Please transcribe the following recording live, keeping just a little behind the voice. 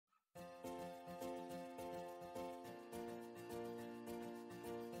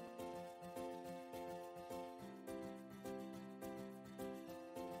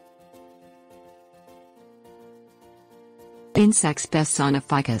Insects pests on a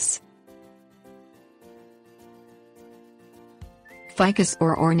ficus. Ficus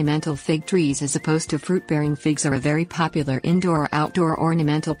or ornamental fig trees as opposed to fruit-bearing figs are a very popular indoor or outdoor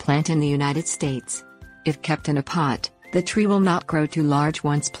ornamental plant in the United States. If kept in a pot, the tree will not grow too large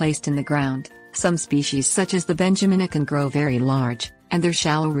once placed in the ground. Some species such as the Benjamina can grow very large, and their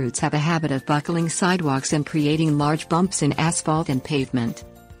shallow roots have a habit of buckling sidewalks and creating large bumps in asphalt and pavement.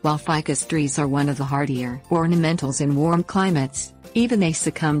 While ficus trees are one of the hardier ornamentals in warm climates, even they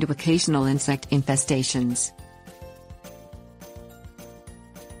succumb to occasional insect infestations.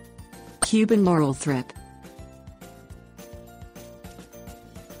 Cuban laurel thrip.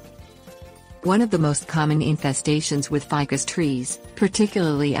 One of the most common infestations with ficus trees,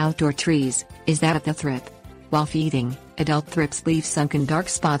 particularly outdoor trees, is that of the thrip. While feeding, adult thrips leave sunken dark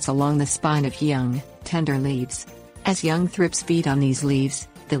spots along the spine of young, tender leaves. As young thrips feed on these leaves,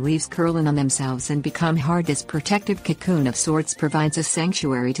 the leaves curl in on themselves and become hard. This protective cocoon of sorts provides a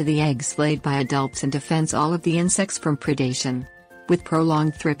sanctuary to the eggs laid by adults and defends all of the insects from predation. With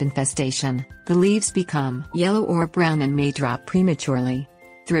prolonged thrip infestation, the leaves become yellow or brown and may drop prematurely.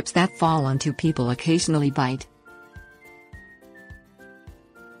 Thrips that fall onto people occasionally bite.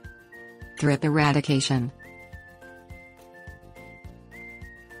 Thrip eradication.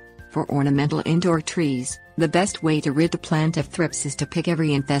 For ornamental indoor trees, the best way to rid the plant of thrips is to pick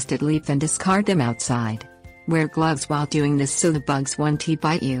every infested leaf and discard them outside. Wear gloves while doing this so the bugs won't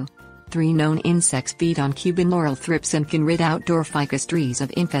bite you. 3 known insects feed on Cuban laurel thrips and can rid outdoor ficus trees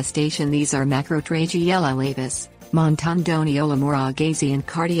of infestation. These are Macrotracheella laevis, Montandoniola moragazi and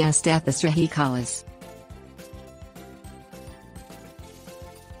Cardiastethus rahicalis.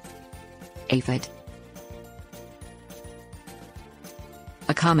 Aphid.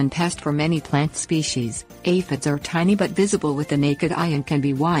 A common pest for many plant species, aphids are tiny but visible with the naked eye and can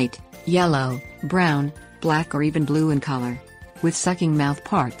be white, yellow, brown, black or even blue in color. With sucking mouth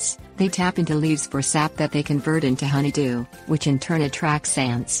parts, they tap into leaves for sap that they convert into honeydew, which in turn attracts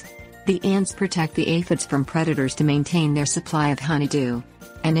ants. The ants protect the aphids from predators to maintain their supply of honeydew.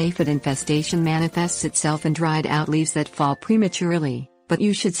 An aphid infestation manifests itself in dried out leaves that fall prematurely, but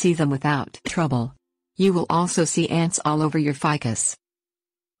you should see them without trouble. You will also see ants all over your ficus.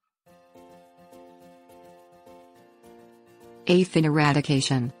 Aphid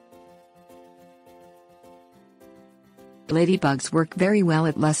eradication. Ladybugs work very well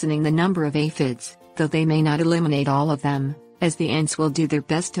at lessening the number of aphids, though they may not eliminate all of them, as the ants will do their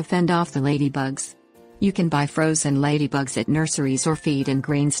best to fend off the ladybugs. You can buy frozen ladybugs at nurseries or feed in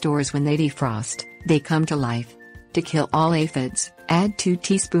grain stores. When they defrost, they come to life. To kill all aphids, add 2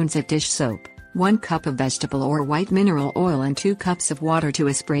 teaspoons of dish soap, 1 cup of vegetable or white mineral oil and 2 cups of water to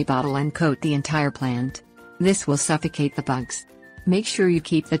a spray bottle and coat the entire plant. This will suffocate the bugs. Make sure you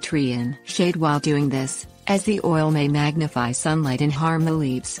keep the tree in shade while doing this, as the oil may magnify sunlight and harm the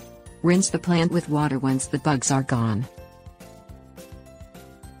leaves. Rinse the plant with water once the bugs are gone.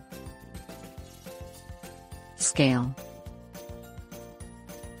 Scale.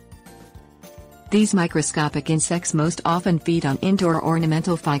 These microscopic insects most often feed on indoor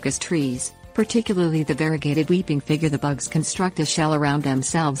ornamental ficus trees, particularly the variegated weeping figure. The bugs construct a shell around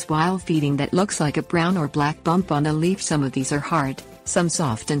themselves while feeding that looks like a brown or black bump on the leaf. Some of these are hard, some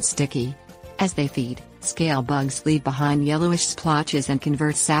soft and sticky. As they feed, scale bugs leave behind yellowish splotches and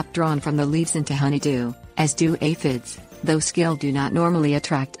convert sap drawn from the leaves into honeydew, as do aphids, though scale do not normally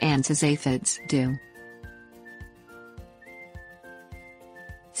attract ants as aphids do.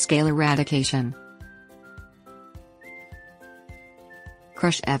 Scale eradication.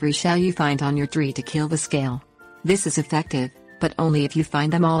 Crush every shell you find on your tree to kill the scale. This is effective, but only if you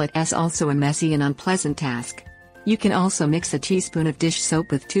find them all. It is also a messy and unpleasant task. You can also mix a teaspoon of dish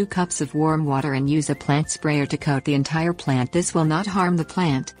soap with 2 cups of warm water and use a plant sprayer to coat the entire plant. This will not harm the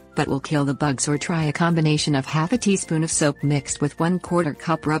plant, but will kill the bugs. Or try a combination of half a teaspoon of soap mixed with 1/4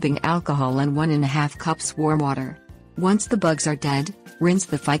 cup rubbing alcohol and 1½ cups warm water. Once the bugs are dead, rinse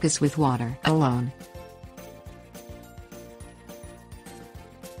the ficus with water alone.